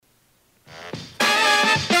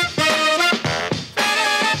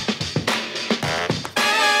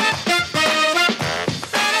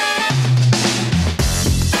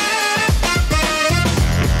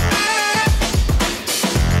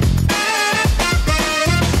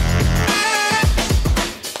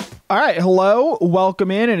All right, hello,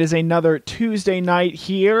 welcome in. It is another Tuesday night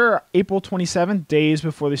here, April 27th, days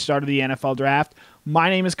before the start of the NFL Draft. My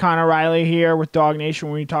name is Connor Riley here with DawgNation.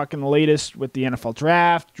 We're talking the latest with the NFL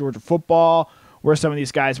Draft, Georgia football, where some of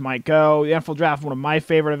these guys might go. The NFL Draft, one of my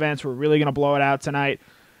favorite events. We're really going to blow it out tonight.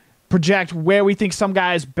 Project where we think some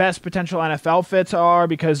guys' best potential NFL fits are,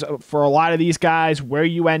 because for a lot of these guys, where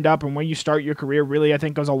you end up and where you start your career really, I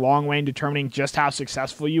think, goes a long way in determining just how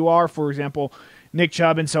successful you are. For example, Nick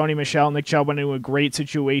Chubb and Sony Michel. Nick Chubb went into a great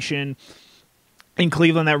situation in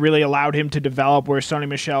Cleveland that really allowed him to develop, where Sony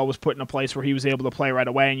Michel was put in a place where he was able to play right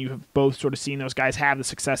away, and you have both sort of seen those guys have the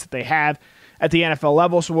success that they have at the NFL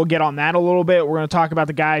level. So we'll get on that a little bit. We're going to talk about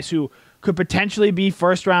the guys who could potentially be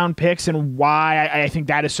first-round picks and why I think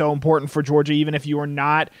that is so important for Georgia, even if you are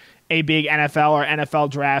not a big NFL or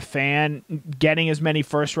NFL draft fan. Getting as many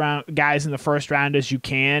first-round guys in the first round as you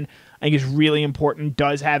can, I think, is really important,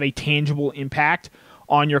 does have a tangible impact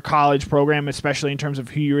on your college program, especially in terms of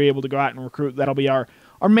who you're able to go out and recruit. That'll be our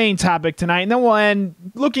main topic tonight. And then we'll end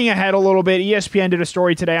looking ahead a little bit. ESPN did a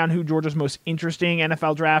story today on who Georgia's most interesting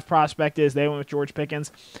NFL draft prospect is. They went with George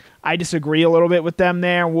Pickens. I disagree a little bit with them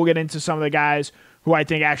there. We'll get into some of the guys who I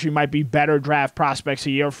think actually might be better draft prospects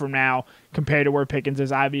a year from now compared to where Pickens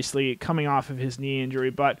is, obviously coming off of his knee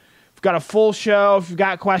injury. But we've got a full show. If you've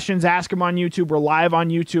got questions, ask them on YouTube. We're live on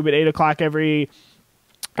YouTube at 8 o'clock every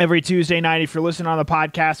Tuesday night. If you're listening on the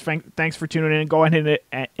podcast, thanks for tuning in. Go ahead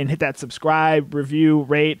and hit that subscribe, review,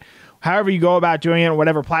 rate, however you go about doing it,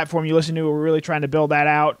 whatever platform you listen to. We're really trying to build that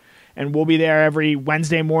out, and we'll be there every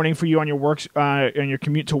Wednesday morning for you on your on your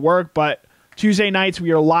commute to work. But Tuesday nights,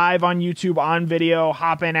 we are live on YouTube, on video.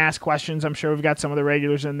 Hop in, ask questions. I'm sure we've got some of the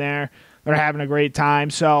regulars in there that are having a great time.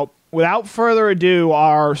 So without further ado,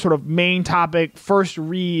 our sort of main topic, first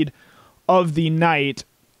read of the night.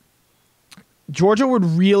 Georgia would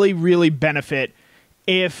really, really benefit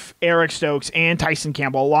if Eric Stokes and Tyson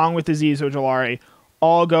Campbell, along with Azeez Ojulari,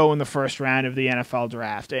 all go in the first round of the NFL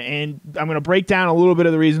Draft. And I'm going to break down a little bit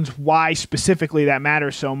of the reasons why specifically that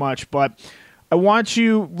matters so much. But I want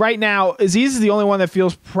you, right now, Azeez is the only one that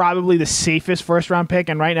feels probably the safest first-round pick.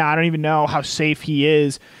 And right now, I don't even know how safe he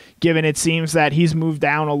is, given it seems that he's moved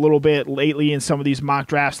down a little bit lately in some of these mock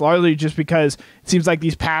drafts, largely just because it seems like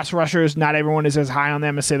these pass rushers, not everyone is as high on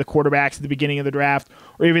them as, say, the quarterbacks at the beginning of the draft,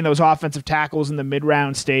 or even those offensive tackles in the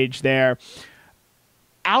mid-round stage there.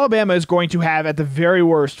 Alabama is going to have, at the very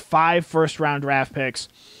worst, 5 first-round draft picks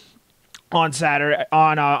on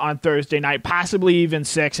Thursday night, possibly even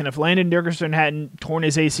 6. And if Landon Dickerson hadn't torn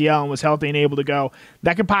his ACL and was healthy and able to go,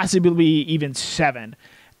 that could possibly be even 7.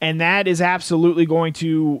 And that is absolutely going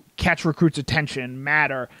to catch recruits' attention,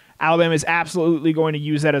 matter. Alabama is absolutely going to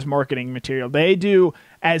use that as marketing material. They do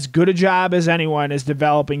as good a job as anyone as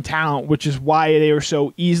developing talent, which is why they are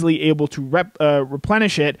so easily able to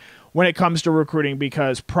replenish it when it comes to recruiting,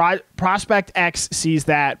 because Prospect X sees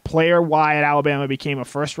that player Y at Alabama became a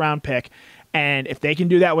first-round pick, and if they can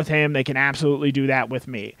do that with him, they can absolutely do that with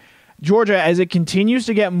me. Georgia, as it continues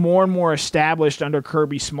to get more and more established under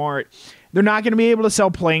Kirby Smart, they're not going to be able to sell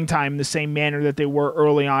playing time in the same manner that they were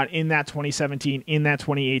early on in that 2017, in that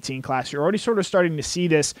 2018 class. You're already sort of starting to see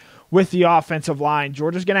this with the offensive line.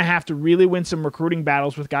 Georgia's going to have to really win some recruiting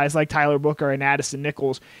battles with guys like Tyler Booker and Addison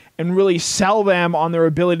Nichols and really sell them on their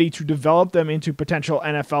ability to develop them into potential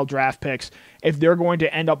NFL draft picks if they're going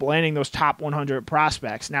to end up landing those top 100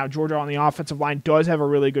 prospects. Now, Georgia on the offensive line does have a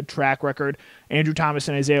really good track record. Andrew Thomas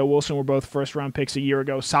and Isaiah Wilson were both first-round picks a year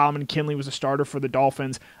ago. Solomon Kinley was a starter for the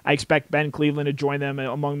Dolphins. I expect Ben Cleveland to join them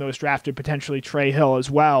among those drafted, potentially Trey Hill as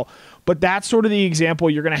well. But that's sort of the example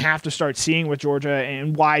you're going to have to start seeing with Georgia,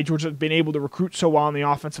 and why Georgia's been able to recruit so well on the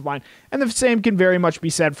offensive line. And the same can very much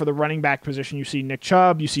be said for the running back position. You see Nick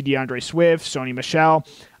Chubb, you see DeAndre Swift, Sony Michel.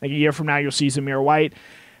 Like a year from now, you'll see Zamir White.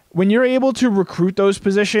 When you're able to recruit those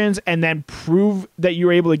positions and then prove that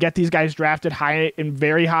you're able to get these guys drafted high and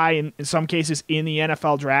very high, in some cases in the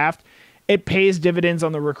NFL draft, it pays dividends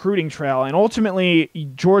on the recruiting trail. And ultimately,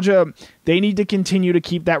 Georgia, they need to continue to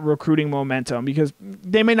keep that recruiting momentum, because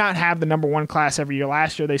they may not have the number 1 class every year.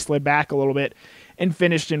 Last year, they slid back a little bit and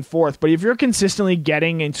finished in 4th. But if you're consistently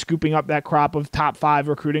getting and scooping up that crop of top 5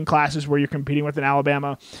 recruiting classes where you're competing with an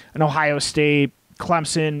Alabama, an Ohio State,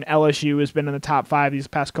 Clemson, LSU has been in the top 5 these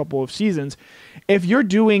past couple of seasons. If you're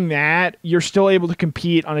doing that, you're still able to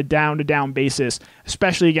compete on a down-to-down basis,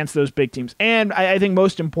 especially against those big teams. And I think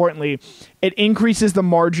most importantly, it increases the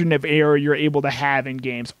margin of error you're able to have in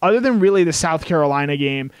games. Other than really the South Carolina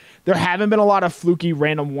game, there haven't been a lot of fluky,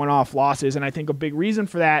 random one-off losses, and I think a big reason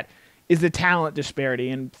for that is the talent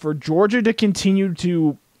disparity. And for Georgia to continue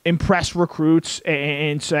to impress recruits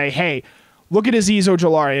and say, hey, Look at Azeez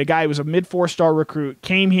Ojulari, a guy who was a mid-4-star recruit,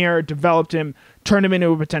 came here, developed him, turned him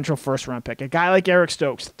into a potential first-round pick. A guy like Eric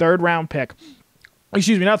Stokes, third-round pick.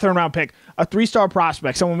 Excuse me, not third-round pick, a 3-star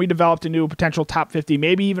prospect, someone we developed into a potential top 50,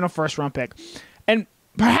 maybe even a first-round pick. And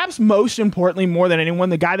perhaps most importantly, more than anyone,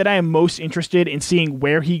 the guy that I am most interested in seeing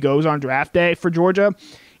where he goes on draft day for Georgia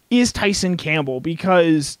is Tyson Campbell,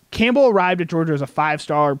 because Campbell arrived at Georgia as a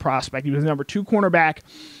 5-star prospect. He was the number 2 cornerback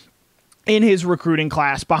in his recruiting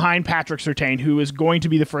class behind Patrick Surtain, who is going to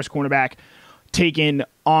be the first cornerback taken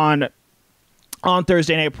on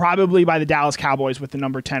Thursday night, probably by the Dallas Cowboys with the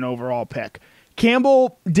number 10 overall pick.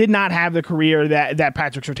 Campbell did not have the career that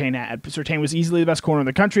Patrick Surtain had. Surtain was easily the best corner in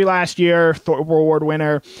the country last year, Thorpe Award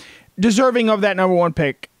winner, deserving of that number 1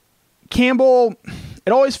 pick. Campbell,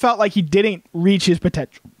 it always felt like he didn't reach his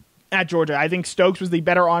potential at Georgia. I think Stokes was the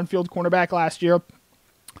better on-field cornerback last year.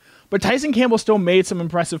 But Tyson Campbell still made some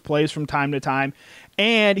impressive plays from time to time,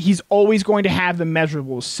 and he's always going to have the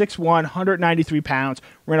measurables, 6'1", 193 pounds,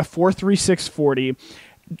 ran a 4.36 40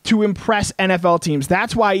 to impress NFL teams.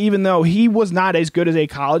 That's why, even though he was not as good as a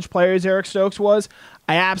college player as Eric Stokes was,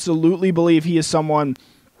 I absolutely believe he is someone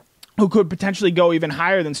who could potentially go even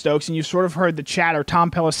higher than Stokes. And you've sort of heard the chatter. Tom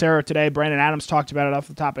Pelissero today, Brandon Adams talked about it off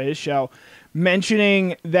the top of his show,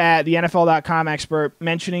 mentioning that the NFL.com expert,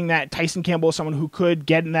 mentioning that Tyson Campbell is someone who could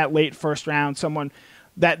get in that late first round, someone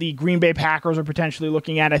that the Green Bay Packers are potentially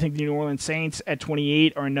looking at. I think the New Orleans Saints at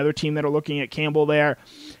 28 are another team that are looking at Campbell there.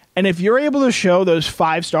 And if you're able to show those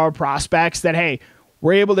 5-star prospects that, hey,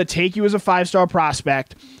 we're able to take you as a 5-star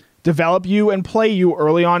prospect, develop you and play you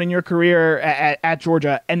early on in your career at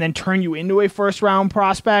Georgia, and then turn you into a first-round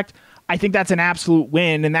prospect, I think that's an absolute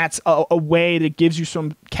win, and that's a way that gives you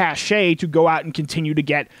some cachet to go out and continue to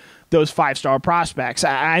get those 5-star prospects.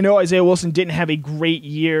 I know Isaiah Wilson didn't have a great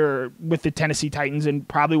year with the Tennessee Titans and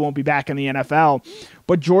probably won't be back in the NFL,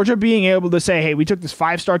 but Georgia being able to say, hey, we took this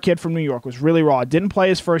 5-star kid from New York, was really raw, didn't play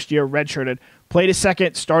his first year, redshirted, played his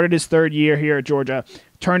second, started his third year here at Georgia,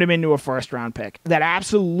 turned him into a first-round pick. That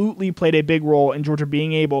absolutely played a big role in Georgia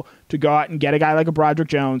being able to go out and get a guy like a Broderick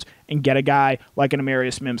Jones and get a guy like an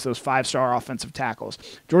Amarius Mims, those 5-star offensive tackles.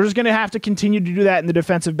 Georgia's going to have to continue to do that in the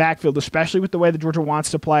defensive backfield, especially with the way that Georgia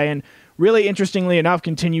wants to play, and really, interestingly enough,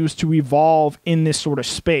 continues to evolve in this sort of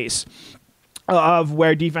space of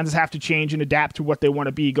where defenses have to change and adapt to what they want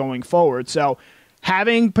to be going forward. So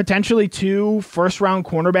having potentially 2 first-round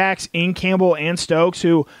cornerbacks in Campbell and Stokes,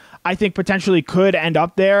 who I think potentially could end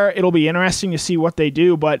up there. It'll be interesting to see what they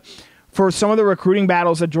do, but for some of the recruiting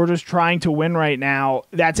battles that Georgia's trying to win right now,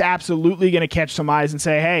 that's absolutely going to catch some eyes and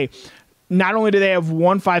say, hey, not only do they have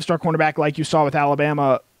 1 5-star cornerback like you saw with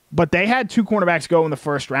Alabama, but they had 2 cornerbacks go in the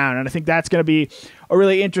first round, and I think that's going to be a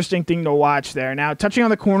really interesting thing to watch there. Now, touching on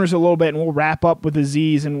the corners a little bit, and we'll wrap up with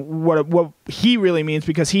Azeez and what he really means,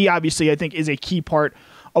 because he obviously, I think, is a key part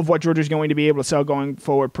of what Georgia's going to be able to sell going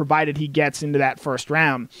forward, provided he gets into that first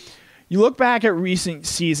round. You look back at recent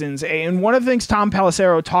seasons, and one of the things Tom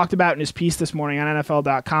Pelissero talked about in his piece this morning on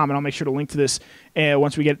NFL.com, and I'll make sure to link to this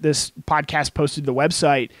once we get this podcast posted to the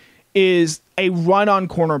website, is a run on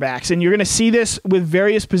cornerbacks. And you're going to see this with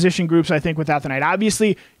various position groups, I think, without the night.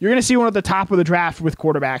 Obviously, you're going to see one at the top of the draft with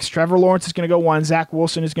quarterbacks. Trevor Lawrence is going to go 1. Zach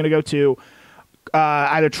Wilson is going to go 2.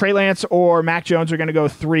 Either Trey Lance or Mac Jones are going to go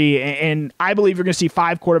 3. And I believe you're going to see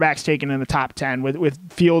 5 quarterbacks taken in the top 10 with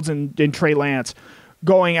Fields and Trey Lance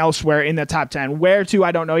going elsewhere in the top 10. Where to,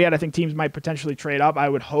 I don't know yet. I think teams might potentially trade up. I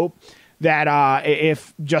would hope that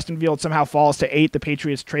if Justin Fields somehow falls to 8, the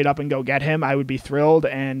Patriots trade up and go get him. I would be thrilled,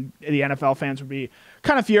 and the NFL fans would be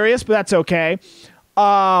kind of furious, but that's okay.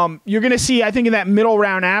 You're going to see, I think, in that middle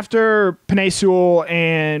round after Penei Sewell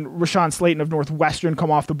and Rashawn Slayton of Northwestern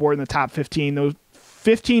come off the board in the top 15, those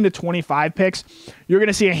 15 to 25 picks, you're going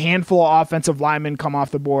to see a handful of offensive linemen come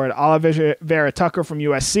off the board. Oliver Tucker from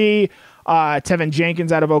USC, Tevin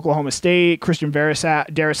Jenkins out of Oklahoma State, Christian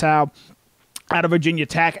Darrisaw out of Virginia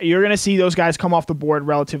Tech. You're going to see those guys come off the board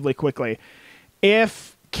relatively quickly.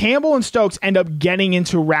 If Campbell and Stokes end up getting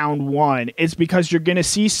into round 1, it's because you're going to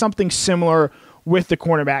see something similar with the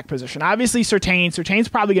cornerback position. Obviously, Surtain's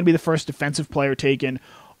probably going to be the first defensive player taken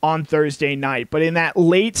on Thursday night. But in that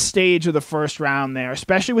late stage of the first round there,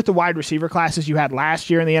 especially with the wide receiver classes you had last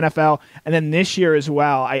year in the NFL and then this year as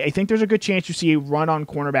well, I think there's a good chance you see a run on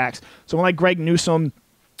cornerbacks. Someone like Greg Newsome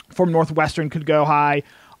from Northwestern could go high.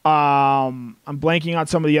 I'm blanking on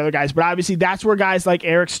some of the other guys, but obviously that's where guys like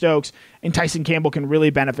Eric Stokes and Tyson Campbell can really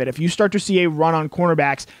benefit. If you start to see a run on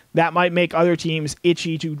cornerbacks, that might make other teams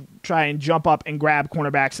itchy to try and jump up and grab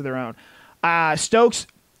cornerbacks of their own. Stokes,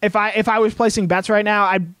 if I was placing bets right now,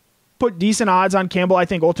 I'd put decent odds on Campbell, I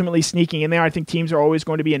think, ultimately sneaking in there. I think teams are always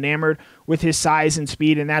going to be enamored with his size and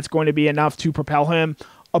speed, and that's going to be enough to propel him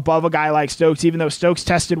above a guy like Stokes, even though Stokes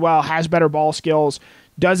tested well, has better ball skills,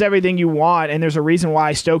 does everything you want, and there's a reason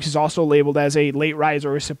why Stokes is also labeled as a late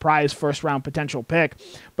riser or a surprise first-round potential pick.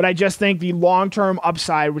 But I just think the long-term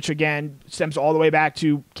upside, which again stems all the way back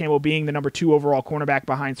to Campbell being the number 2 overall cornerback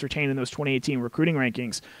behind Surtain in those 2018 recruiting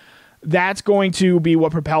rankings, that's going to be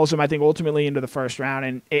what propels him, I think, ultimately into the first round.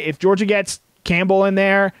 And if Georgia gets Campbell in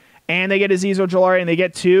there and they get Azeez Ojulari and they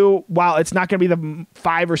get 2, while it's not going to be the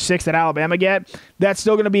 5 or 6 that Alabama get, that's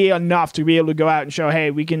still going to be enough to be able to go out and show, hey,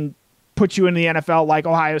 we can put you in the NFL like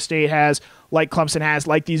Ohio State has, like Clemson has,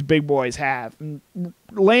 like these big boys have. And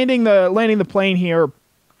landing the plane here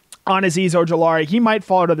on Azeez Ojulari, he might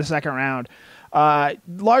fall to the second round.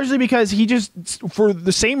 Largely because he just, for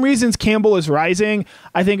the same reasons Campbell is rising,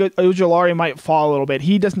 I think Ojulari might fall a little bit.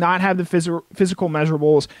 He does not have the physical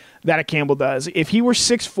measurables that a Campbell does. If he were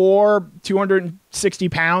 6'4", 260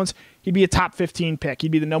 pounds, he'd be a top 15 pick.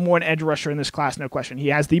 He'd be the number 1 edge rusher in this class, no question. He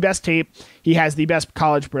has the best tape. He has the best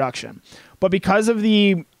college production. But because of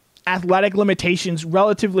the athletic limitations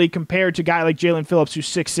relatively compared to a guy like Jalen Phillips, who's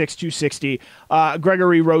 6'6", 260,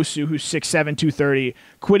 Gregory Rosu, who's 6'7", 230,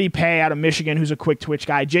 Kwity Paye out of Michigan, who's a quick twitch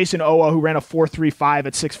guy, Jason Owa, who ran a 4.35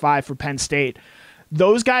 at 6'5 for Penn State.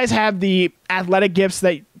 Those guys have the athletic gifts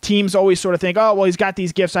that teams always sort of think, oh, well, he's got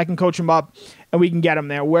these gifts, I can coach him up, and we can get him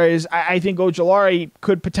there. Whereas I think Ojulari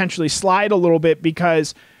could potentially slide a little bit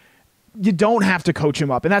because you don't have to coach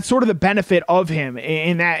him up. And that's sort of the benefit of him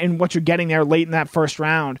in what you're getting there late in that first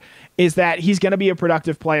round, is that he's going to be a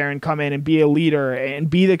productive player and come in and be a leader and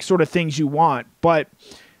be the sort of things you want. But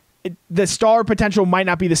the star potential might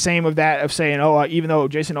not be the same of that of saying, oh, even though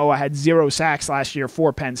Jason Owa had 0 sacks last year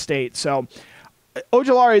for Penn State. So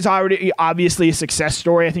Ojulari is already obviously a success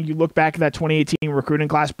story. I think you look back at that 2018 recruiting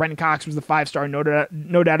class, Brenton Cox was the 5-star, no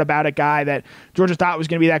doubt about it, guy that Georgia thought was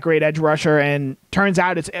going to be that great edge rusher, and turns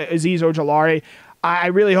out it's Azeez Ojulari. I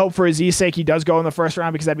really hope for Azeez's sake he does go in the first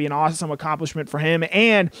round, because that'd be an awesome accomplishment for him,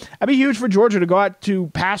 and that'd be huge for Georgia to go out to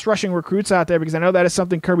pass rushing recruits out there, because I know that is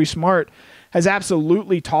something Kirby Smart has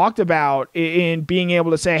absolutely talked about in being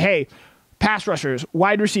able to say, hey, pass rushers,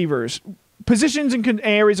 wide receivers, positions and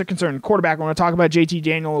areas of concern, quarterback, we're going to talk about JT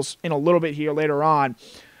Daniels in a little bit here later on.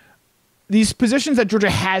 These positions that Georgia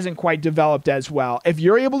hasn't quite developed as well. If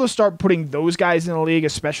you're able to start putting those guys in the league,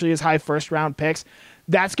 especially as high first-round picks,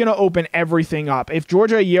 that's going to open everything up. If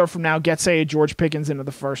Georgia a year from now gets, say, a George Pickens into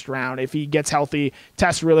the first round, if he gets healthy,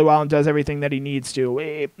 tests really well, and does everything that he needs to,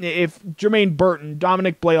 if Jermaine Burton,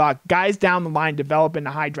 Dominic Blaylock, guys down the line develop into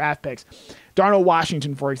high draft picks, Darnell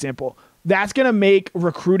Washington, for example, that's going to make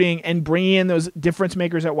recruiting and bringing in those difference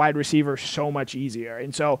makers at wide receiver so much easier.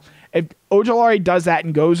 And so if Ojulari does that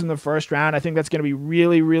and goes in the first round, I think that's going to be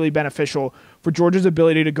really, really beneficial for Georgia's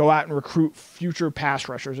ability to go out and recruit future pass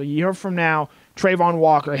rushers. A year from now, Trayvon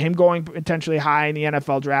Walker, him going potentially high in the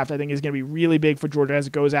NFL draft, I think is going to be really big for Georgia as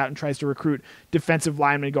it goes out and tries to recruit defensive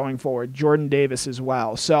linemen going forward. Jordan Davis as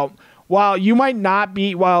well. So while you might not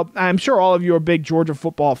be, well, I'm sure all of you are big Georgia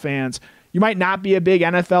football fans, you might not be a big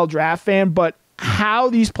NFL draft fan, but how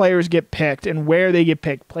these players get picked and where they get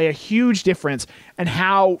picked play a huge difference in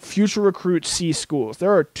how future recruits see schools.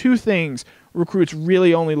 There are 2 things recruits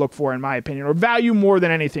really only look for, in my opinion, or value more than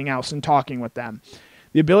anything else in talking with them.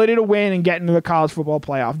 The ability to win and get into the college football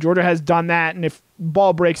playoff. Georgia has done that, and if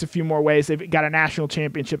ball breaks a few more ways, they've got a national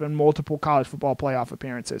championship and multiple college football playoff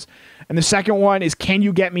appearances. And the second one is, can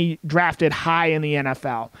you get me drafted high in the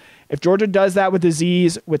NFL? If Georgia does that with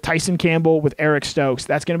Azeez, with Tyson Campbell, with Eric Stokes,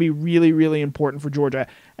 that's going to be really, really important for Georgia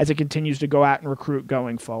as it continues to go out and recruit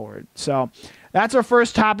going forward. So that's our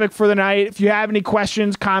first topic for the night. If you have any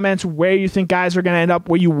questions, comments, where you think guys are going to end up,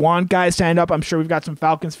 where you want guys to end up, I'm sure we've got some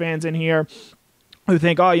Falcons fans in here who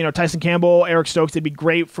think, oh, Tyson Campbell, Eric Stokes, they'd be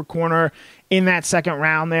great for corner in that second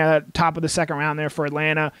round there, top of the second round there for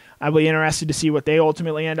Atlanta. I'll be interested to see what they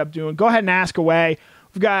ultimately end up doing. Go ahead and ask away.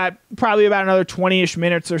 We've got probably about another 20-ish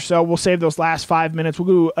minutes or so. We'll save those last 5 minutes.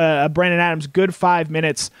 We'll do Brandon Adams, good 5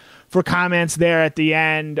 minutes for comments there at the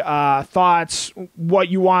end. Thoughts, what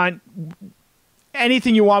you want,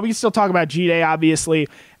 anything you want. We can still talk about G-Day, obviously.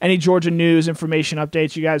 Any Georgia news, information,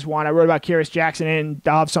 updates you guys want. I wrote about Kyrus Jackson, and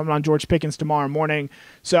I'll have something on George Pickens tomorrow morning.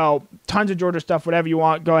 So tons of Georgia stuff, whatever you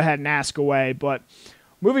want, go ahead and ask away. But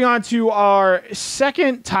moving on to our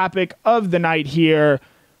second topic of the night here,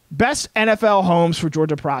 best NFL homes for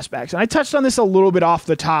Georgia prospects. And I touched on this a little bit off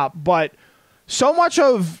the top, but so much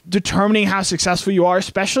of determining how successful you are,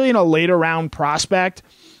 especially in a later round prospect,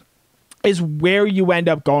 is where you end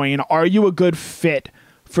up going. And are you a good fit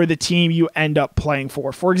for the team you end up playing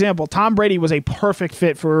for. For example, Tom Brady was a perfect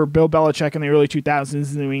fit for Bill Belichick in the early 2000s in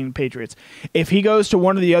the New England Patriots. If he goes to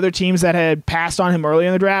one of the other teams that had passed on him early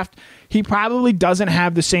in the draft, he probably doesn't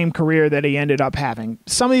have the same career that he ended up having.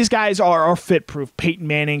 Some of these guys are fit-proof. Peyton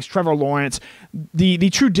Manning's, Trevor Lawrence, the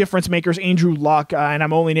true difference makers, Andrew Luck, and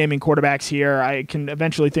I'm only naming quarterbacks here. I can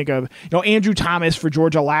eventually think of, Andrew Thomas for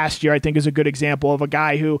Georgia last year, I think is a good example of a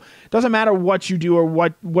guy who doesn't matter what you do or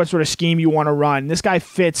what sort of scheme you want to run. This guy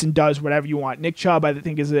fits and does whatever you want. Nick Chubb, I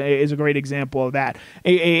think, is a great example of that.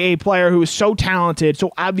 A player who is so talented,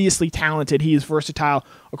 so obviously talented, he is versatile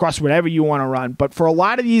across whatever you want to run. But for a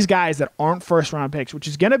lot of these guys that aren't first-round picks, which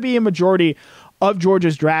is going to be a majority of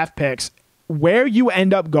Georgia's draft picks, where you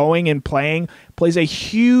end up going and playing makes a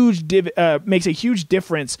huge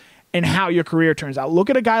difference in how your career turns out. Look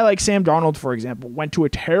at a guy like Sam Darnold, for example. Went to a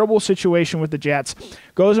terrible situation with the Jets,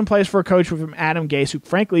 goes and plays for a coach with Adam Gase, who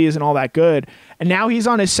frankly isn't all that good, and now he's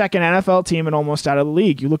on his second NFL team and almost out of the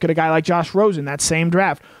league. You look at a guy like Josh Rosen, that same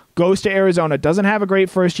draft, goes to Arizona, doesn't have a great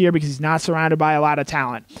first year because he's not surrounded by a lot of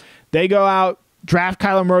talent. They go out, draft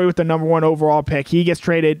Kyler Murray with the number 1 overall pick. He gets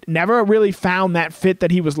traded, never really found that fit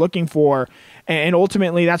that he was looking for, and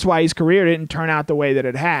ultimately that's why his career didn't turn out the way that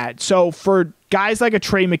it had. So for guys like a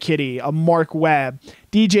Trey McKitty, a Mark Webb,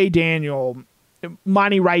 DJ Daniel,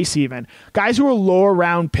 Monty Rice even, guys who are lower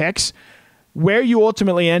round picks, where you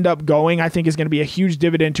ultimately end up going, I think, is going to be a huge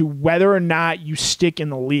dividend to whether or not you stick in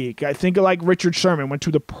the league. I think like Richard Sherman went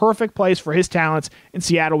to the perfect place for his talents in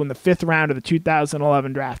Seattle in the 5th round of the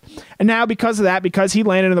 2011 draft. And now because of that, because he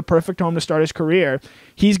landed in the perfect home to start his career,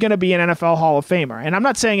 he's going to be an NFL Hall of Famer. And I'm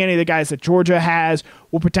not saying any of the guys that Georgia has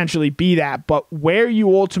will potentially be that, but where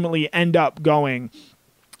you ultimately end up going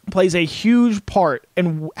plays a huge part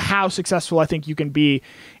in how successful I think you can be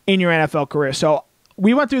in your NFL career. So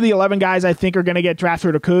we went through the 11 guys I think are going to get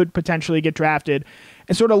drafted or could potentially get drafted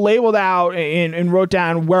and sort of labeled out and wrote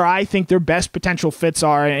down where I think their best potential fits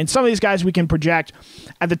are. And some of these guys we can project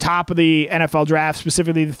at the top of the NFL draft,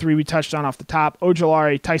 specifically the 3 we touched on off the top,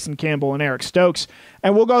 Ojulari, Tyson Campbell, and Eric Stokes.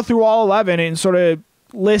 And we'll go through all 11 and sort of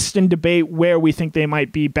list and debate where we think they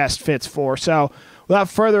might be best fits for. So without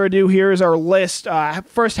further ado, here's our list.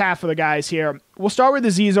 First half of the guys here. We'll start with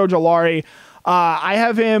Azeez Ojulari. I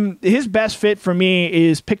have him, his best fit for me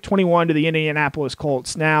is pick 21 to the Indianapolis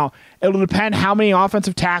Colts. Now, it'll depend how many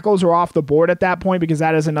offensive tackles are off the board at that point, because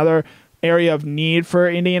that is another area of need for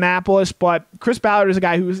Indianapolis. But Chris Ballard is a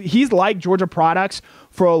guy he's like Georgia products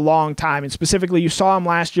for a long time. And specifically, you saw him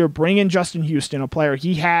last year bring in Justin Houston, a player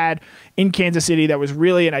he had in Kansas City that was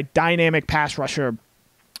really a dynamic pass rusher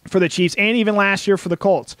for the Chiefs, and even last year for the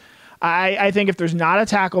Colts. I think if there's not a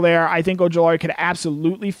tackle there, I think Ojulari could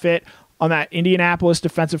absolutely fit on that Indianapolis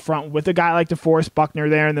defensive front with a guy like DeForest Buckner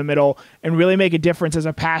there in the middle and really make a difference as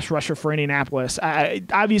a pass rusher for Indianapolis.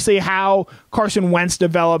 Obviously, how Carson Wentz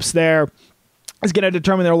develops there is going to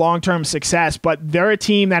determine their long-term success, but they're a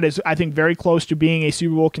team that is, I think, very close to being a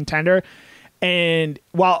Super Bowl contender. And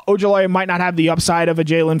while Ojulari might not have the upside of a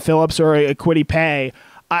Jalen Phillips or a Kwity Paye,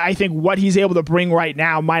 I think what he's able to bring right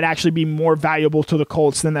now might actually be more valuable to the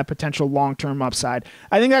Colts than that potential long-term upside.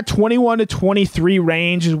 I think that 21 to 23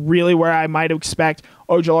 range is really where I might expect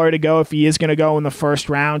Ojulari to go if he is going to go in the first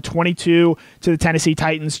round. 22 to the Tennessee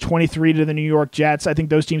Titans, 23 to the New York Jets. I think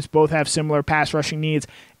those teams both have similar pass rushing needs.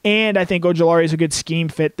 And I think Ojulari is a good scheme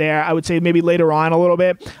fit there. I would say maybe later on a little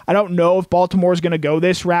bit. I don't know if Baltimore is going to go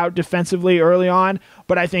this route defensively early on,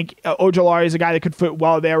 but I think Ojulari is a guy that could fit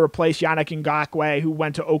well there, replace Yannick Ngakoue, who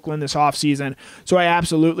went to Oakland this offseason. So I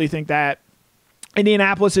absolutely think that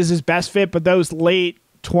Indianapolis is his best fit, but those late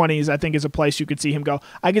 20s, I think, is a place you could see him go.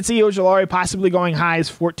 I could see Ojulari possibly going high as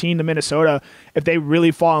 14 to Minnesota if they really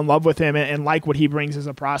fall in love with him and like what he brings as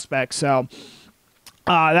a prospect. So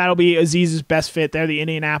that'll be Azeez's best fit there, the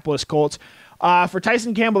Indianapolis Colts. For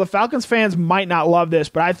Tyson Campbell, the Falcons fans might not love this,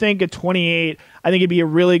 but I think at 28, I think it'd be a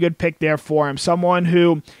really good pick there for him. Someone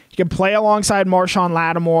who can play alongside Marshawn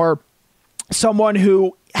Lattimore, someone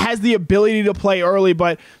who has the ability to play early,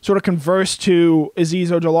 but sort of converse to Azeez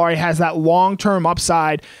Ojulari, has that long-term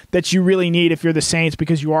upside that you really need if you're the Saints,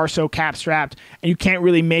 because you are so cap-strapped and you can't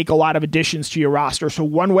really make a lot of additions to your roster. So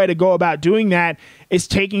one way to go about doing that is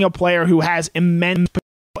taking a player who has immense potential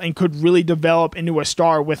and could really develop into a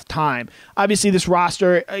star with time. Obviously, this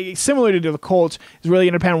roster, similar to the Colts, is really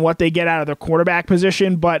going to depend on what they get out of their quarterback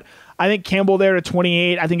position, but I think Campbell there at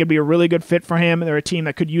 28, I think it'd be a really good fit for him. They're a team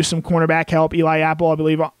that could use some cornerback help. Eli Apple, I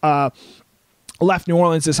believe, left New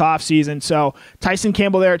Orleans this offseason. So Tyson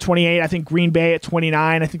Campbell there at 28. I think Green Bay at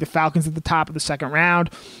 29. I think the Falcons at the top of the second round.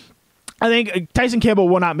 I think Tyson Campbell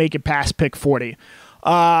will not make it past pick 40. Moving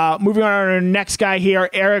on to our next guy here,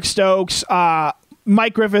 Eric Stokes.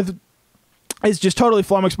 Mike Griffith is just totally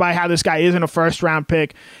flummoxed by how this guy isn't a first-round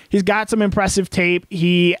pick. He's got some impressive tape.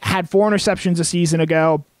 He had 4 interceptions a season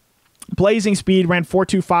ago. Blazing speed, ran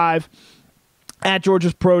 4.25 at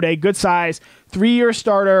Georgia's pro day. Good size, 3-year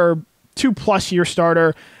starter, 2+ year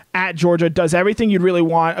starter at Georgia. Does everything you'd really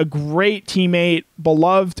want. A great teammate,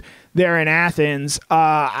 beloved there in Athens.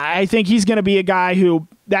 I think he's going to be a guy who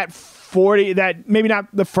that maybe not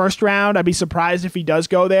the first round. I'd be surprised if he does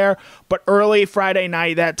go there, but early Friday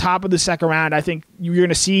night, that top of the second round, I think you're going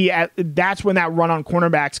to see that's when that run on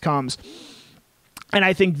cornerbacks comes. And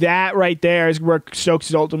I think that right there is where Stokes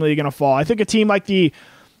is ultimately going to fall. I think a team like the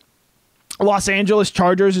Los Angeles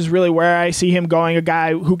Chargers is really where I see him going, a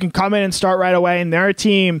guy who can come in and start right away. And they're a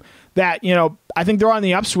team that, I think they're on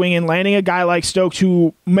the upswing, and landing a guy like Stokes,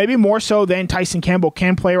 who maybe more so than Tyson Campbell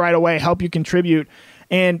can play right away, help you contribute.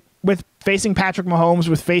 And with facing Patrick Mahomes,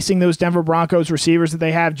 with facing those Denver Broncos receivers that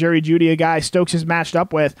they have, Jerry Jeudy, a guy Stokes is matched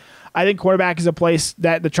up with, I think quarterback is a place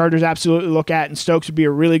that the Chargers absolutely look at, and Stokes would be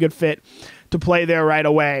a really good fit to play there right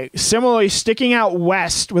away. Similarly, sticking out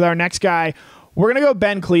west with our next guy, we're going to go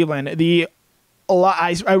Ben Cleveland.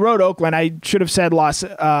 I wrote Oakland. I should have said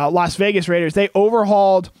Las Vegas Raiders. They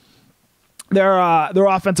overhauled their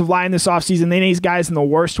offensive line this offseason. They need these guys in the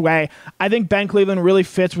worst way. I think Ben Cleveland really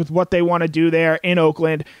fits with what they want to do there in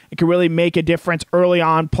Oakland. It can really make a difference early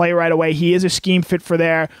on, play right away. He is a scheme fit for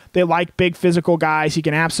there. They like big physical guys. He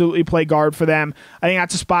can absolutely play guard for them. I think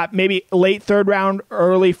that's a spot. Maybe late 3rd round,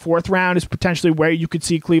 early 4th round is potentially where you could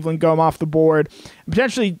see Cleveland go off the board. And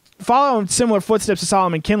potentially following similar footsteps to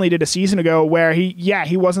Solomon Kinley did a season ago, where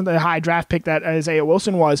he wasn't the high draft pick that Isaiah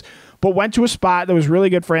Wilson was, but went to a spot that was really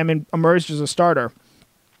good for him and emerged as a starter.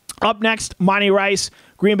 Up next, Monty Rice,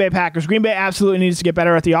 Green Bay Packers. Green Bay absolutely needs to get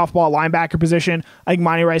better at the off-ball linebacker position. I think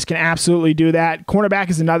Monty Rice can absolutely do that. Cornerback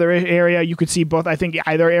is another area you could see both. I think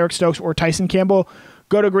either Eric Stokes or Tyson Campbell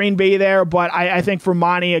go to Green Bay there, but I think for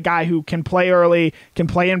Monty, a guy who can play early, can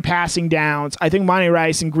play in passing downs, I think Monty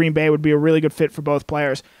Rice and Green Bay would be a really good fit for both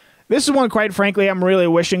players. This is one, quite frankly, I'm really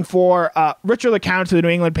wishing for. Richard LeCounte to the New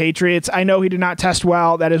England Patriots. I know he did not test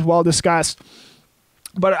well. That is well discussed.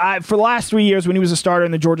 But for the last 3 years when he was a starter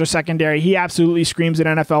in the Georgia secondary, he absolutely screams an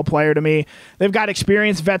NFL player to me. They've got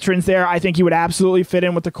experienced veterans there. I think he would absolutely fit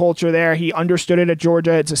in with the culture there. He understood it at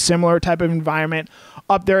Georgia. It's a similar type of environment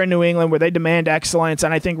up there in New England where they demand excellence.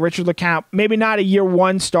 And I think Richard LeCounte, maybe not a year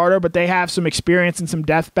 1 starter, but they have some experience and some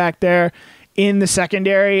depth back there in the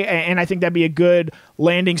secondary, and I think that'd be a good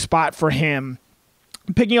landing spot for him.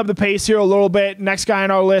 Picking up the pace here a little bit, next guy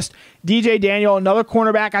on our list, DJ Daniel, another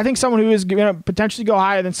cornerback. I think someone who is going to potentially go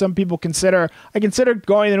higher than some people consider. I consider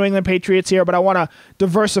going to the New England Patriots here, but I want to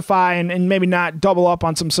diversify and maybe not double up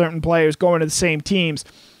on some certain players going to the same teams.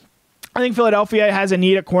 I think Philadelphia has a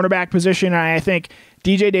need at cornerback position, and I think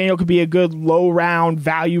DJ Daniel could be a good low-round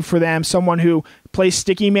value for them, someone who plays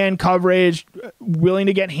sticky man coverage, willing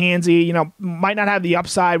to get handsy, might not have the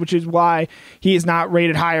upside, which is why he is not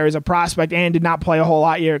rated higher as a prospect and did not play a whole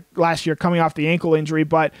lot last year coming off the ankle injury,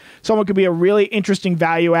 but someone could be a really interesting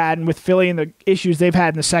value add, and with Philly and the issues they've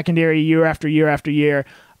had in the secondary year after year after year,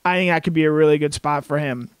 I think that could be a really good spot for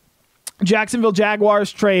him. Jacksonville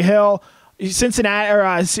Jaguars, Trey Hill. Cincinnati,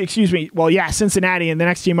 and the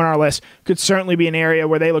next team on our list could certainly be an area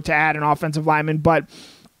where they look to add an offensive lineman. But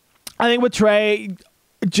I think with Trey,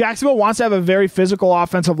 Jacksonville wants to have a very physical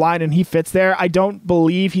offensive line, and he fits there. I don't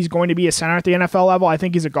believe he's going to be a center at the NFL level. I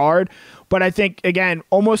think he's a guard. But I think, again,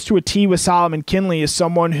 almost to a T with Solomon Kinley is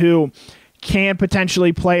someone who can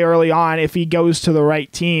potentially play early on if he goes to the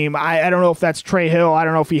right team. I don't know if that's Trey Hill. I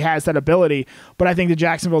don't know if he has that ability, but I think the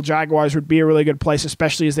Jacksonville Jaguars would be a really good place,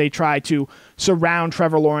 especially as they try to surround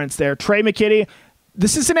Trevor Lawrence there. Trey McKitty, the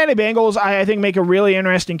Cincinnati Bengals, I think, make a really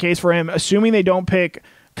interesting case for him, assuming they don't pick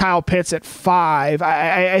Kyle Pitts at 5.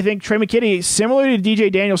 I think Trey McKitty, similar to DJ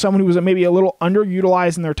Daniel, someone who was maybe a little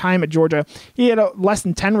underutilized in their time at Georgia. He had less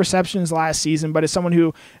than 10 receptions last season, but is someone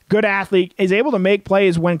who, good athlete, is able to make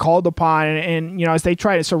plays when called upon. And as they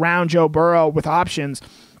try to surround Joe Burrow with options,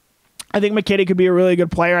 I think McKitty could be a really good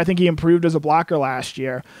player. I think he improved as a blocker last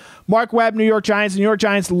year. Mark Webb, New York Giants. The New York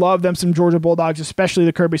Giants love them some Georgia Bulldogs, especially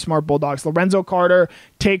the Kirby Smart Bulldogs. Lorenzo Carter,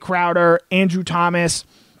 Tate Crowder, Andrew Thomas.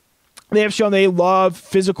 They have shown they love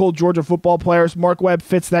physical Georgia football players. Mark Webb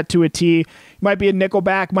fits that to a T. Might be a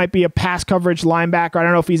nickelback, might be a pass coverage linebacker. I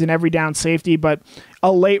don't know if he's an every down safety, but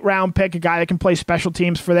a late round pick, a guy that can play special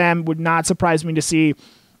teams for them. Would not surprise me to see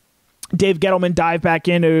Dave Gettleman dive back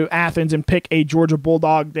into Athens and pick a Georgia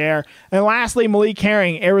Bulldog there. And lastly, Malik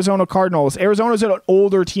Herring, Arizona Cardinals. Arizona's an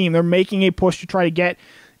older team. They're making a push to try to get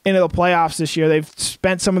into the playoffs this year. They've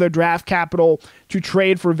spent some of their draft capital to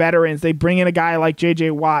trade for veterans. They bring in a guy like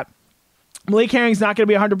J.J. Watt. Malik Herring's not going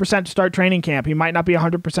to be 100% to start training camp. He might not be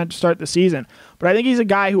 100% to start the season. But I think he's a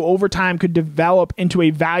guy who over time could develop into a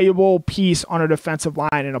valuable piece on a defensive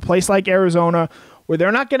line. In a place like Arizona, where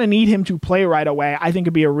they're not going to need him to play right away, I think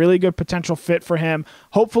it'd be a really good potential fit for him.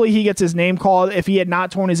 Hopefully he gets his name called. If he had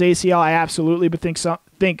not torn his ACL, I absolutely would think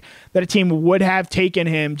that a team would have taken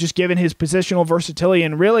him, just given his positional versatility.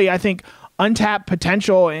 And really, I think untapped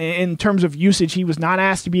potential in terms of usage. He was not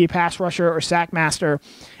asked to be a pass rusher or sack master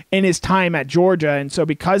in his time at Georgia. And so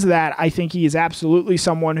because of that, I think he is absolutely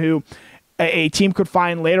someone who a team could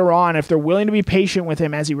find later on if they're willing to be patient with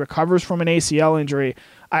him as he recovers from an ACL injury.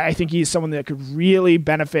 I think he's someone that could really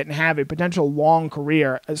benefit and have a potential long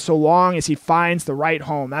career, so long as he finds the right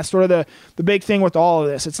home. That's sort of the big thing with all of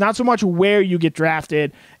this. It's not so much where you get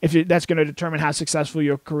drafted, that's going to determine how successful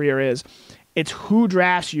your career is. It's who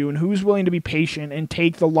drafts you and who's willing to be patient and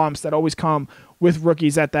take the lumps that always come with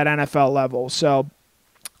rookies at that NFL level. So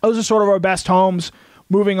those are sort of our best homes.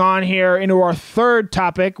 Moving on here into our third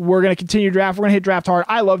topic, we're going to continue draft. We're going to hit draft hard.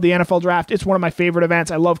 I love the NFL draft. It's one of my favorite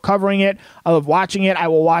events. I love covering it. I love watching it. I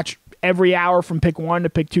will watch every hour from pick 1 to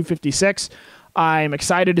pick 256. I'm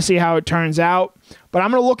excited to see how it turns out. But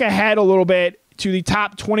I'm going to look ahead a little bit to the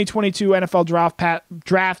top 2022 NFL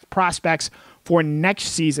draft prospects for next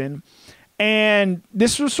season. And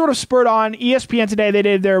this was sort of spurred on ESPN today. They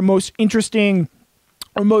did their most interesting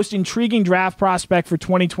or most intriguing draft prospect for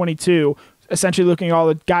 2022, essentially looking at all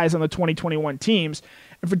the guys on the 2021 teams.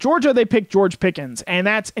 And for Georgia, they picked George Pickens. And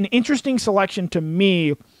that's an interesting selection to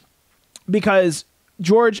me because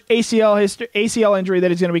George, ACL injury that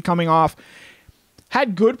he's going to be coming off,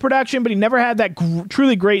 had good production, but he never had that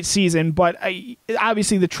truly great season. But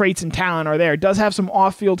obviously the traits and talent are there. Does have some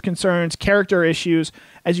off-field concerns, character issues,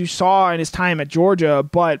 as you saw in his time at Georgia.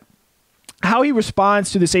 But how he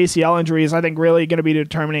responds to this ACL injury is, I think, really going to be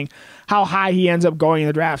determining how high he ends up going in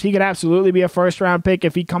the draft. He could absolutely be a first-round pick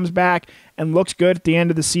if he comes back and looks good at the end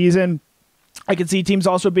of the season. I could see teams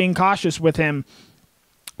also being cautious with him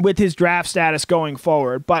with his draft status going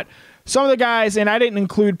forward. But some of the guys, and I didn't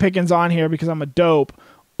include Pickens on here because I'm a dope,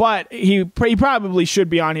 but he probably should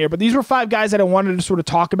be on here. But these were 5 guys that I wanted to sort of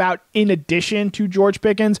talk about in addition to George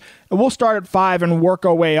Pickens. And we'll start at 5 and work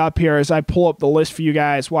our way up here as I pull up the list for you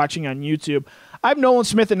guys watching on YouTube. I have Nolan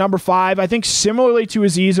Smith at number 5. I think similarly to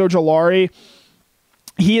Azeez Ojulari,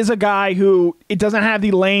 he is a guy who it doesn't have the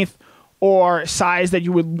length or size that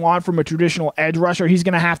you would want from a traditional edge rusher. He's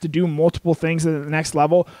going to have to do multiple things at the next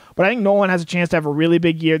level. But I think Nolan has a chance to have a really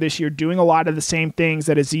big year this year, doing a lot of the same things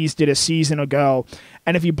that Azeez did a season ago.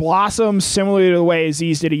 And if he blossoms similarly to the way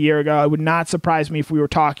Azeez did a year ago, it would not surprise me if we were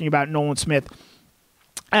talking about Nolan Smith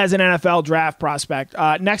as an NFL draft prospect.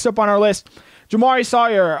 Next up on our list, Jamari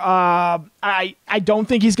Sawyer. I don't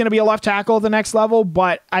think he's going to be a left tackle at the next level,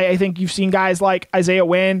 but I think you've seen guys like Isaiah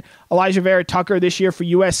Wynn, Elijah Vera Tucker this year for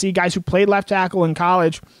USC, guys who played left tackle in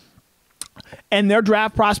college, and their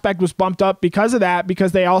draft prospect was bumped up because of that,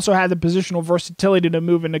 because they also had the positional versatility to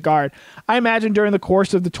move into guard. I imagine during the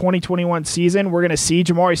course of the 2021 season, we're going to see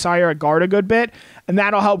Jamari Sawyer at guard a good bit, and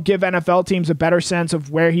that'll help give NFL teams a better sense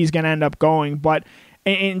of where he's going to end up going. But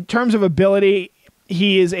in terms of ability,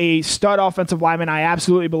 he is a stud offensive lineman. I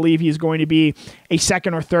absolutely believe he's going to be a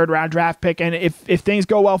second or third round draft pick. And if things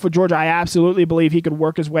go well for Georgia, I absolutely believe he could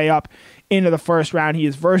work his way up into the first round. He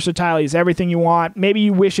is versatile. He's everything you want. Maybe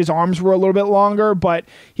you wish his arms were a little bit longer, but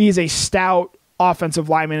he's a stout offensive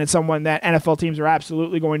lineman and someone that NFL teams are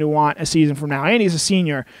absolutely going to want a season from now. And he's a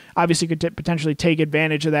senior. Obviously could potentially take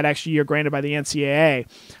advantage of that extra year granted by the NCAA.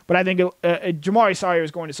 But I think Jamari Sawyer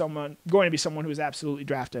is going to be someone who is absolutely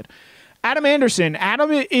drafted. Adam Anderson.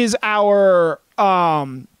 Adam is our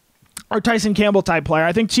Tyson Campbell type player.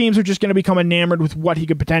 I think teams are just going to become enamored with what he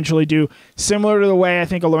could potentially do, similar to the way I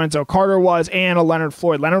think a Lorenzo Carter was and a Leonard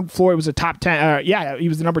Floyd. Leonard Floyd was a top 10. He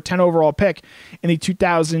was the number 10 overall pick in the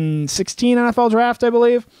 2016 NFL draft, I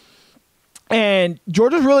believe. And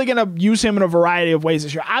Georgia's really going to use him in a variety of ways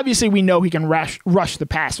this year. Obviously, we know he can rush the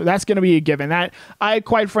passer. That's going to be a given. That I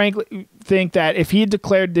quite frankly think that if he had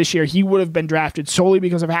declared this year, he would have been drafted solely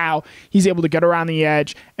because of how he's able to get around the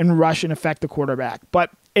edge and rush and affect the quarterback. But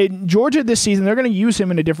in Georgia this season, they're going to use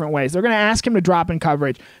him in different ways. They're going to ask him to drop in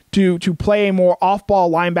coverage, to play a more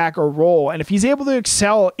off-ball linebacker role. And if he's able to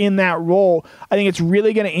excel in that role, I think it's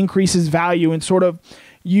really going to increase his value and sort of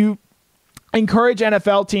you encourage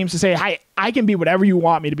NFL teams to say, "Hi, I can be whatever you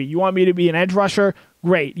want me to be. You want me to be an edge rusher?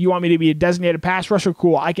 Great. You want me to be a designated pass rusher?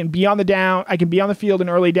 Cool. I can be on the field in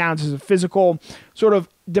early downs as a physical sort of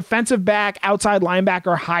defensive back, outside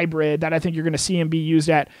linebacker hybrid that I think you're going to see him be used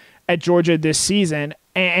at Georgia this season.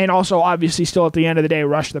 And also, obviously, still at the end of the day,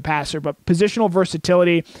 rush the passer. But positional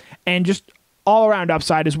versatility and just all-around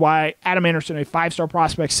upside is why Adam Anderson, a 5-star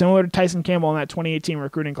prospect, similar to Tyson Campbell in that 2018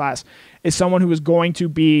 recruiting class, is someone who is going to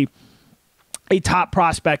be a top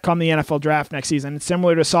prospect come the NFL draft next season. It's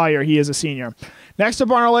similar to Sawyer. He is a senior. Next up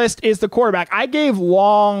on our list is the quarterback. I gave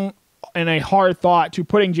long and a hard thought to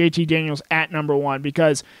putting JT Daniels at number 1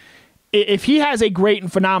 because if he has a great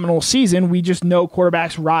and phenomenal season, we just know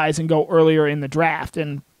quarterbacks rise and go earlier in the draft.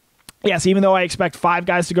 And yes, even though I expect 5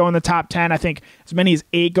 guys to go in the top 10, I think as many as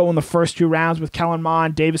 8 go in the first 2 rounds with Kellen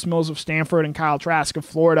Mond, Davis Mills of Stanford, and Kyle Trask of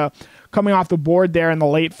Florida coming off the board there in the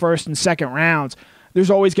late first and second rounds. There's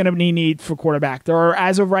always going to be need for quarterback.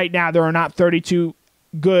 As of right now, there are not 32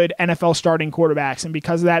 good NFL starting quarterbacks, and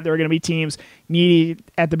because of that, there are going to be teams needy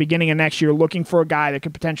at the beginning of next year looking for a guy that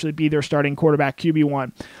could potentially be their starting quarterback,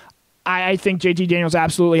 QB1. I think JT Daniels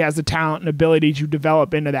absolutely has the talent and ability to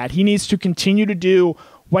develop into that. He needs to continue to do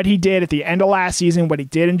what he did at the end of last season, what he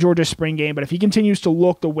did in Georgia's spring game, but if he continues to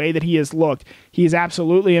look the way that he has looked, he is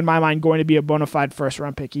absolutely, in my mind, going to be a bona fide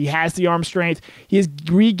first-round pick. He has the arm strength. He is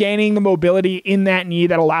regaining the mobility in that knee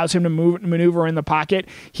that allows him to maneuver in the pocket.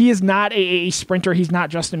 He is not a sprinter. He's not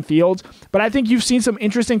Justin Fields, but I think you've seen some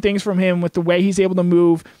interesting things from him with the way he's able to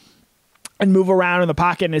move around in the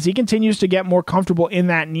pocket, and as he continues to get more comfortable in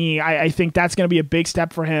that knee, I think that's going to be a big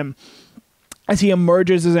step for him as he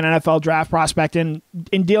emerges as an NFL draft prospect. And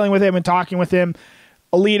in dealing with him and talking with him,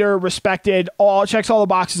 a leader, respected, checks all the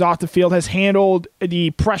boxes off the field, has handled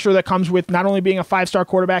the pressure that comes with not only being a 5-star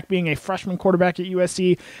quarterback, being a freshman quarterback at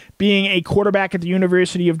USC, being a quarterback at the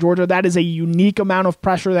University of Georgia. That is a unique amount of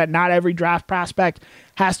pressure that not every draft prospect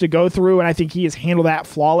has to go through, and I think he has handled that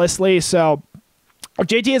flawlessly. So if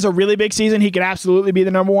JT has a really big season, he could absolutely be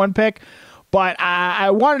the number 1 pick. But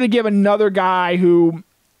I wanted to give another guy who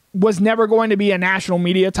was never going to be a national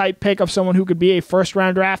media type pick of someone who could be a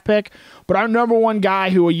first-round draft pick. But our number 1 guy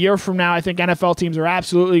who a year from now I think NFL teams are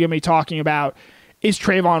absolutely going to be talking about is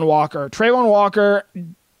Travon Walker. Travon Walker,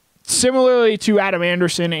 similarly to Adam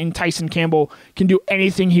Anderson and Tyson Campbell, can do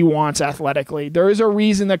anything he wants athletically. There is a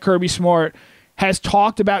reason that Kirby Smart has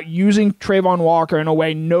talked about using Travon Walker in a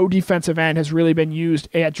way no defensive end has really been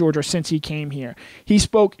used at Georgia since he came here. He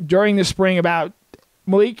spoke during the spring about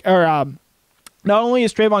not only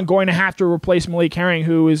is Travon going to have to replace Malik Herring,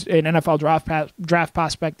 who is an NFL draft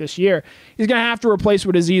prospect this year, he's going to have to replace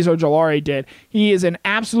what Azeez Ojulari did. He is an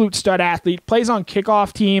absolute stud athlete, plays on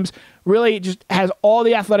kickoff teams, really just has all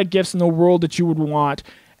the athletic gifts in the world that you would want.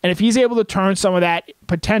 And if he's able to turn some of that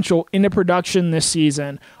potential into production this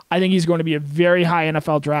season, I think he's going to be a very high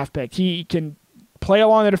NFL draft pick. He can play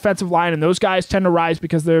along the defensive line, and those guys tend to rise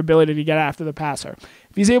because of their ability to get after the passer.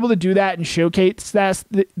 If he's able to do that and showcase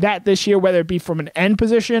that this year, whether it be from an end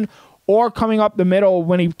position or coming up the middle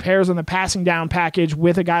when he pairs on the passing down package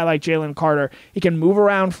with a guy like Jalen Carter, he can move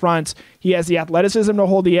around fronts. He has the athleticism to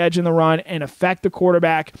hold the edge in the run and affect the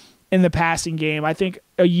quarterback in the passing game. I think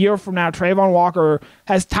a year from now, Travon Walker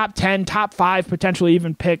has top 10, top 5, potentially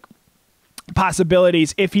even pick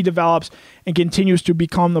possibilities if he develops and continues to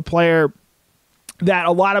become the player that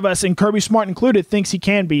a lot of us, and Kirby Smart included, thinks he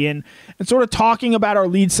can be. And sort of talking about our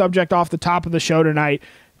lead subject off the top of the show tonight,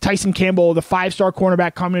 Tyson Campbell, the 5-star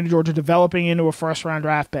cornerback coming to Georgia, developing into a first-round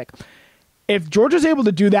draft pick. If Georgia's able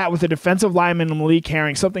to do that with a defensive lineman, Malik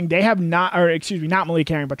Herring, something they have not, or excuse me, not Malik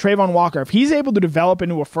Herring, but Travon Walker, if he's able to develop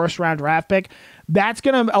into a first-round draft pick, that's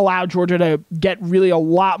going to allow Georgia to get really a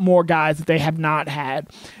lot more guys that they have not had.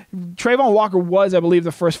 Travon Walker was, I believe,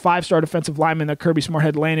 the first 5-star defensive lineman that Kirby Smart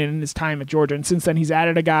had landed in his time at Georgia, and since then he's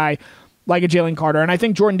added a guy like a Jalen Carter, and I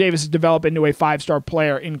think Jordan Davis has developed into a 5-star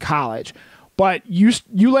player in college. But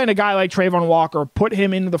you land a guy like Travon Walker, put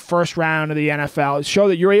him into the first round of the NFL, show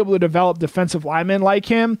that you're able to develop defensive linemen like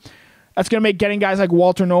him. That's going to make getting guys like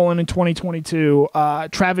Walter Nolan in 2022,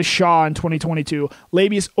 Travis Shaw in 2022,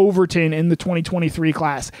 Labius Overton in the 2023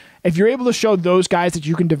 class. If you're able to show those guys that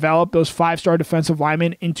you can develop those 5-star defensive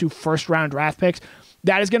linemen into first-round draft picks,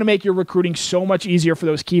 that is going to make your recruiting so much easier for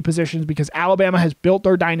those key positions because Alabama has built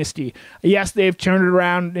their dynasty. Yes, they've turned it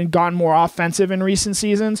around and gone more offensive in recent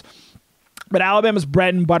seasons, but Alabama's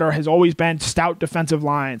bread and butter has always been stout defensive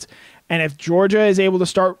lines. And if Georgia is able to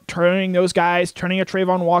start turning those guys, turning a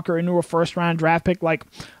Travon Walker into a first-round draft pick, like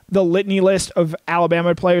the litany list of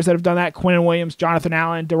Alabama players that have done that, Quinnen Williams, Jonathan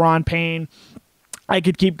Allen, Deron Payne, I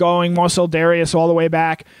could keep going, Marcel Darius all the way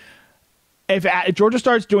back. If Georgia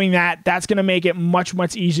starts doing that, that's going to make it much,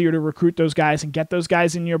 much easier to recruit those guys and get those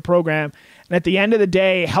guys in your program. And at the end of the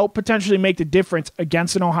day, help potentially make the difference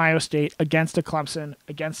against an Ohio State, against a Clemson,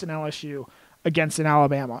 against an LSU, against an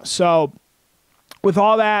Alabama. So with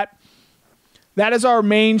all that that is our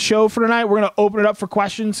main show for tonight. We're going to open it up for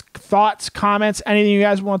questions, thoughts, comments, anything you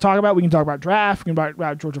guys want to talk about. We can talk about draft. We can talk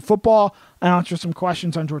about Georgia football. I'll answer some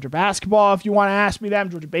questions on Georgia basketball if you want to ask me them.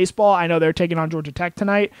 Georgia baseball. I know they're taking on Georgia Tech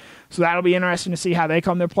tonight, so that'll be interesting to see how they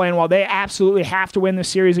come. They're playing well. They absolutely have to win this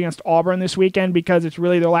series against Auburn this weekend because it's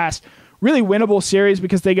really their last really winnable series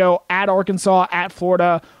because they go at Arkansas, at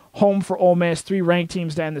Florida, home for Ole Miss, 3 ranked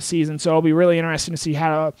teams to end the season. So it'll be really interesting to see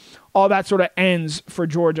how all that sort of ends for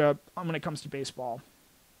Georgia when it comes to baseball.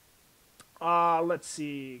 Let's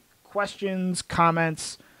see. Questions,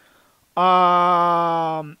 comments.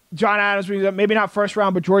 John Adams brings up, maybe not first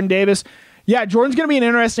round, but Jordan Davis. Yeah, Jordan's going to be an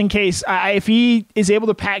interesting case. If he is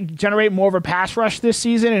able to generate more of a pass rush this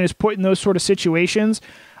season and is put in those sort of situations,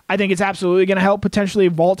 I think it's absolutely going to help potentially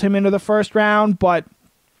vault him into the first round, but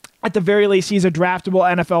at the very least, he's a draftable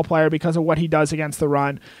NFL player because of what he does against the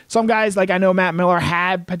run. Some guys, like I know Matt Miller,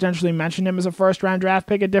 had potentially mentioned him as a first-round draft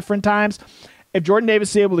pick at different times. If Jordan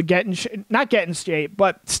Davis is able to not get in shape,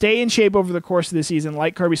 but stay in shape over the course of the season,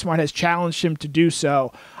 like Kirby Smart has challenged him to do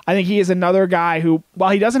so, I think he is another guy who,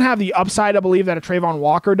 while he doesn't have the upside, I believe, that a Trayvon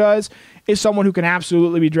Walker does, is someone who can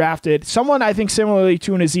absolutely be drafted. Someone, I think, similarly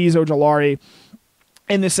to an Azeez Ojulari,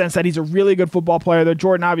 in the sense that he's a really good football player, though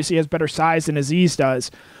Jordan obviously has better size than Azeez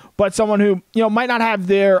does, but someone who might not have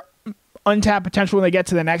their untapped potential when they get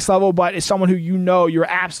to the next level, but is someone who you're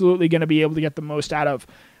absolutely going to be able to get the most out of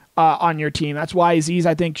on your team. That's why Azeez,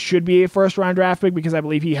 I think, should be a first-round draft pick because I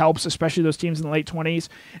believe he helps, especially those teams in the late 20s.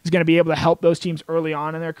 He's going to be able to help those teams early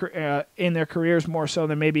on in their careers more so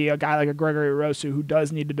than maybe a guy like a Gregory Rosu who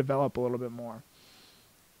does need to develop a little bit more.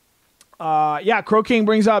 Crow King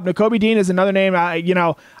brings up Nakobe Dean is another name. I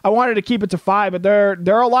wanted to keep it to 5, but there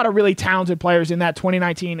are a lot of really talented players in that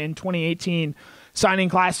 2019 and 2018 signing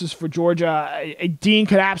classes for Georgia. Dean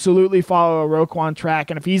could absolutely follow a Roquan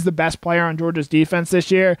track, and if he's the best player on Georgia's defense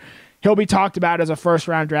this year, he'll be talked about as a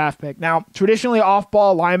first-round draft pick. Now, traditionally,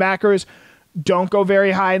 off-ball linebackers don't go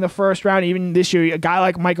very high in the first round. Even this year, a guy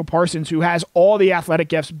like Micah Parsons, who has all the athletic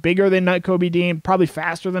gifts, bigger than Nakobe Dean, probably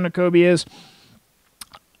faster than Nakobe is,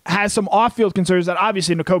 has some off-field concerns that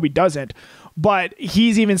obviously Nakobe doesn't, but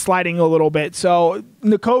he's even sliding a little bit. So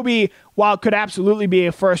Nakobe, while could absolutely be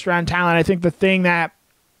a first-round talent, I think the thing that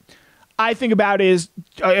I think about is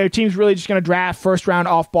a team's really just going to draft first-round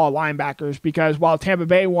off-ball linebackers because while Tampa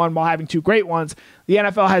Bay won while having 2 great ones, the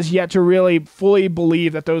NFL has yet to really fully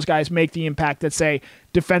believe that those guys make the impact that, say,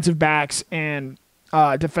 defensive backs and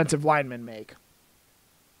defensive linemen make.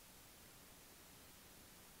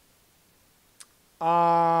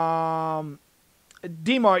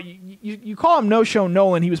 D-Mar, you call him No-Show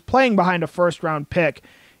Nolan. He was playing behind a first-round pick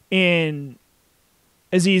in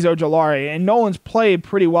Azeez Ojulari, and Nolan's played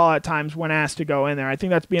pretty well at times when asked to go in there. I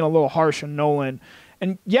think that's being a little harsh on Nolan.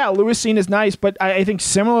 And, yeah, Lewis Cine is nice, but I think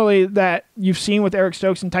similarly that you've seen with Eric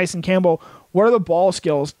Stokes and Tyson Campbell, what are the ball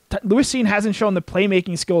skills? Lewis Cine hasn't shown the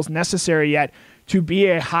playmaking skills necessary yet to be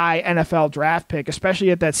a high NFL draft pick, especially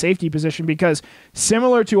at that safety position, because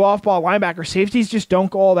similar to off-ball linebacker, safeties just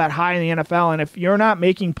don't go all that high in the NFL. And if you're not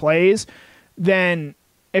making plays, then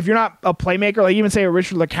if you're not a playmaker, like even say a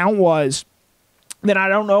Richard LeCounte was, then I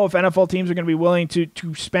don't know if NFL teams are going to be willing to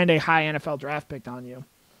spend a high NFL draft pick on you.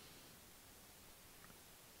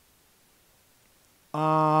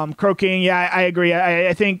 Crow King, yeah, I agree.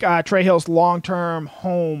 I think Trey Hill's long-term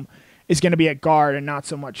home is going to be at guard and not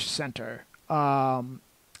so much center.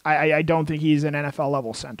 I don't think he's an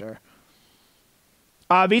NFL-level center.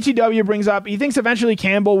 VTW brings up, he thinks eventually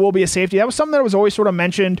Campbell will be a safety. That was something that was always sort of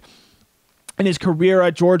mentioned in his career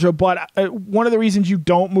at Georgia, but one of the reasons you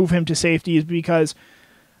don't move him to safety is because,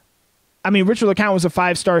 Richard LeCounte was a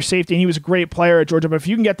 5-star safety, and he was a great player at Georgia, but if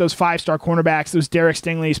you can get those 5-star cornerbacks, those Derek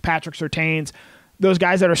Stingley's, Patrick Surtains, those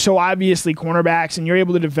guys that are so obviously cornerbacks, and you're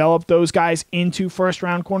able to develop those guys into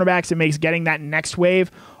first-round cornerbacks, it makes getting that next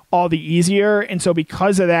wave all the easier. And so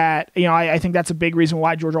because of that, I think that's a big reason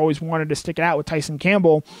why Georgia always wanted to stick it out with Tyson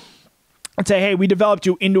Campbell and say, hey, we developed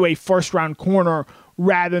you into a first-round corner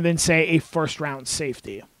rather than, say, a first-round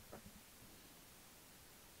safety.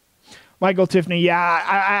 Michael Tiffany, yeah,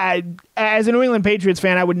 I as a New England Patriots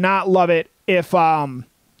fan, I would not love it if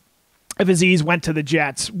Azeez went to the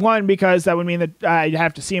Jets. 1, because that would mean that I'd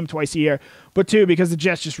have to see him twice a year, but 2, because the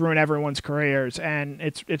Jets just ruin everyone's careers, and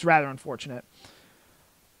it's rather unfortunate.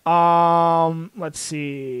 Let's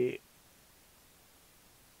see.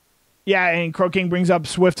 Yeah, and Crow King brings up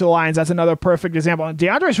Swift to the Lions. That's another perfect example. And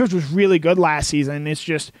DeAndre Swift was really good last season. It's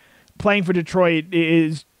just playing for Detroit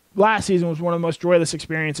last season was one of the most joyless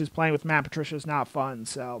experiences. Playing with Matt Patricia is not fun.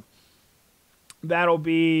 So that'll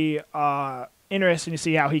be interesting to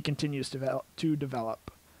see how he continues to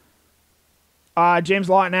develop. James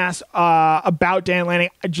Lawton asks about Dan Lanning.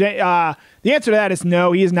 The answer to that is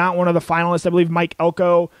no. He is not one of the finalists. I believe Mike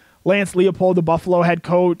Elko, Lance Leopold, the Buffalo head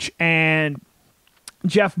coach, and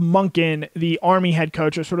Jeff Monken, the Army head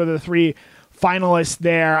coach, are sort of the three finalists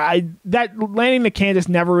there. That landing to Kansas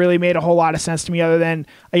never really made a whole lot of sense to me, other than,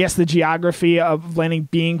 I guess, the geography of Lanning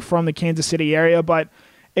being from the Kansas City area. But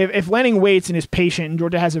if Lanning waits and is patient, and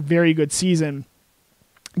Georgia has a very good season,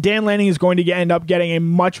 Dan Lanning is going to end up getting a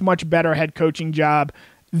much, much better head coaching job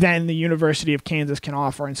than the University of Kansas can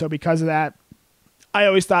offer. And so because of that, I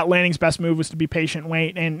always thought Lanning's best move was to be patient and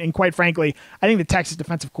wait. And quite frankly, I think the Texas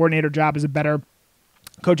defensive coordinator job is a better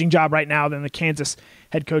coaching job right now than the Kansas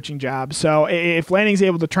head coaching job. So if Lanning's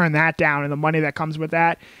able to turn that down and the money that comes with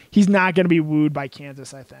that, he's not going to be wooed by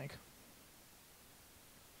Kansas, I think.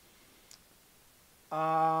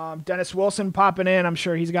 Dennis Wilson popping in. I'm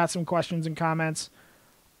sure he's got some questions and comments.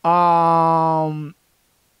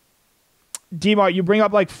 D-Mart, you bring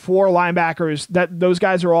up like 4 linebackers. Those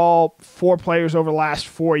guys are all 4 players over the last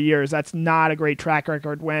 4 years. That's not a great track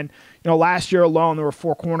record when, last year alone there were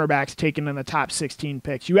 4 cornerbacks taken in the top 16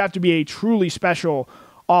 picks. You have to be a truly special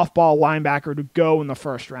off-ball linebacker to go in the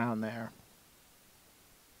first round there.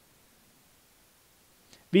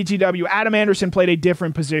 VTW, Adam Anderson played a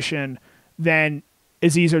different position than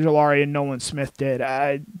Azeez Ojulari and Nolan Smith did.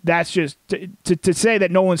 That's just to say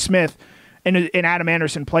that Nolan Smith and Adam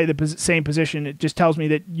Anderson play the same position. It just tells me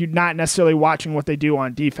that you're not necessarily watching what they do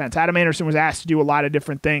on defense. Adam Anderson was asked to do a lot of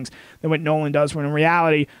different things than what Nolan does, when in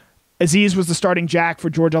reality, Azeez was the starting jack for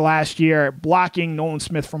Georgia last year, blocking Nolan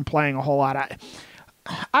Smith from playing a whole lot.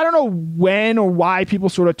 I don't know when or why people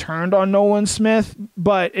sort of turned on Nolan Smith,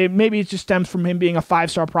 but maybe it just stems from him being a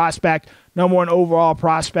 5-star prospect, number 1 overall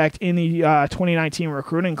prospect in the 2019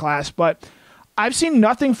 recruiting class. But I've seen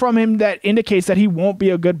nothing from him that indicates that he won't be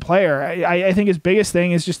a good player. I think his biggest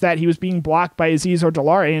thing is just that he was being blocked by Azeez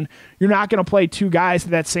Ojulari, and you're not going to play 2 guys at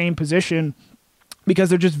that same position because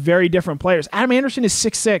they're just very different players. Adam Anderson is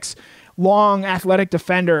 6'6", long, athletic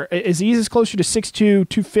defender. Azeez is closer to 6'2",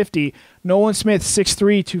 250. Nolan Smith,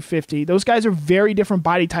 6'3", 250. Those guys are very different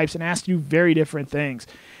body types and asked to do very different things.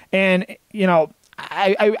 And,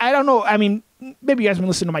 I don't know. I mean, maybe you guys have been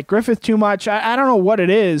listening to Mike Griffith too much. I don't know what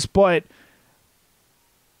it is, but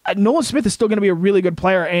Nolan Smith is still going to be a really good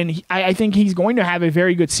player, and I think he's going to have a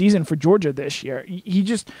very good season for Georgia this year. He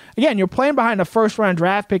just, again, you're playing behind a first-round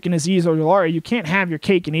draft pick in Azeez Ojulari. You can't have your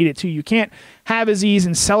cake and eat it, too. You can't have Azeez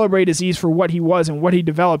and celebrate Azeez for what he was and what he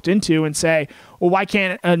developed into and say, well, why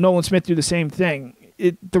can't Nolan Smith do the same thing?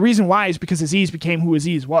 The reason why is because Azeez became who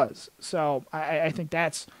Azeez was. So I think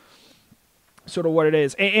that's sort of what it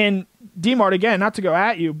is. And D-Mart, again, not to go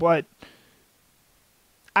at you, but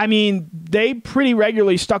I mean, they pretty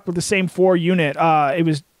regularly stuck with the same 4 unit. It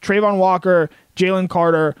was Trayvon Walker, Jalen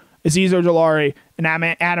Carter, Azeez Ojulari, and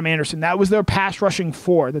Adam Anderson. That was their pass rushing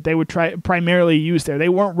 4 that they would primarily use there. They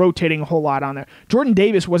weren't rotating a whole lot on there. Jordan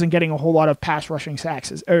Davis wasn't getting a whole lot of pass rushing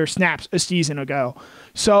snaps a season ago.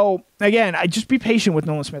 So, again, just be patient with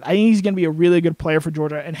Nolan Smith. I think he's going to be a really good player for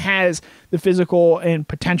Georgia and has the physical and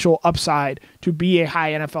potential upside to be a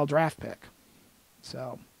high NFL draft pick.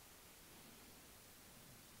 So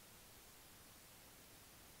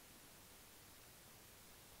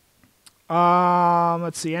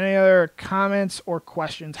let's see. Any other comments or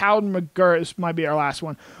questions? Howard McGurk, this might be our last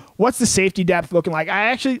one. What's the safety depth looking like?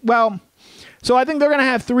 So I think they're going to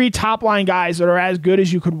have 3 top-line guys that are as good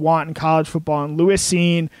as you could want in college football, and Lewis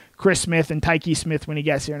Cine, Chris Smith, and Tyke Smith when he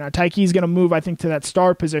gets here. Now, Tyke's going to move, I think, to that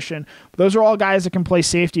star position. But those are all guys that can play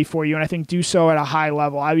safety for you, and I think do so at a high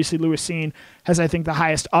level. Obviously, Lewis Cine has, I think, the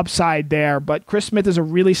highest upside there, but Chris Smith is a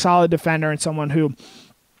really solid defender and someone who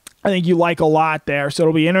I think you like a lot there. So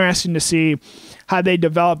it'll be interesting to see how they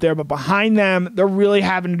develop there. But behind them, they're really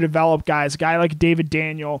having to develop guys. A guy like David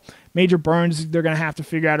Daniel, Major Burns, they're going to have to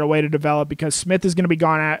figure out a way to develop because Smith is going to be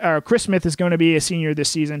Chris Smith is going to be a senior this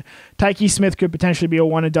season. Tyke Smith could potentially be a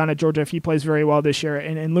one and done at Georgia if he plays very well this year.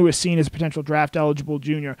 And Lewis Cine is a potential draft eligible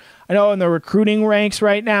junior. I know in the recruiting ranks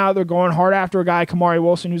right now, they're going hard after a guy, Kamari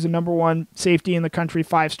Wilson, who's the number 1 safety in the country,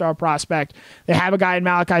 5-star prospect. They have a guy in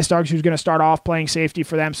Malachi Starks who's going to start off playing safety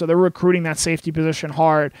for them. So they're recruiting that safety position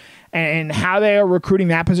hard. And how they are recruiting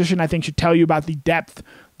that position, I think, should tell you about the depth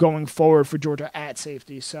going forward for Georgia at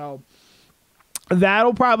safety. So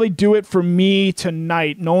that'll probably do it for me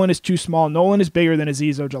tonight. Nolan is too small. Nolan is bigger than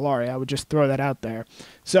Azeez Ojulari. I would just throw that out there.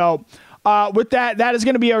 So with that is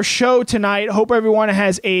going to be our show tonight. Hope everyone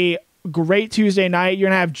has a great Tuesday night. You're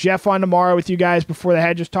going to have Jeff on tomorrow with you guys before the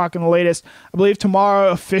head, just talking the latest. I believe tomorrow,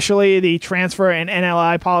 officially, the transfer and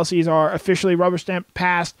NLI policies are officially rubber stamped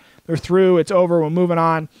passed. They're through. It's over. We're moving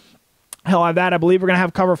on. he'll have that. I believe we're going to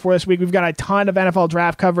have cover for this week. We've got a ton of NFL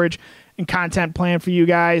draft coverage and content planned for you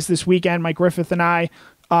guys this weekend. Mike Griffith and I.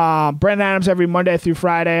 Brandon Adams every Monday through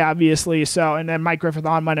Friday, obviously. So, and then Mike Griffith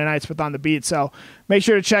on Monday nights with On the Beat. So make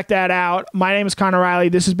sure to check that out. My name is Connor Riley.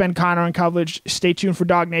 This has been Connor and Coverage. Stay tuned for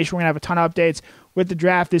DawgNation. We're going to have a ton of updates with the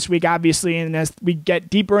draft this week, obviously. And as we get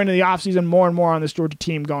deeper into the offseason, more and more on this Georgia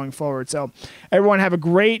team going forward. So everyone have a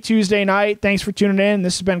great Tuesday night. Thanks for tuning in.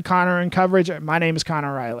 This has been Connor and Coverage. My name is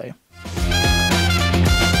Connor Riley.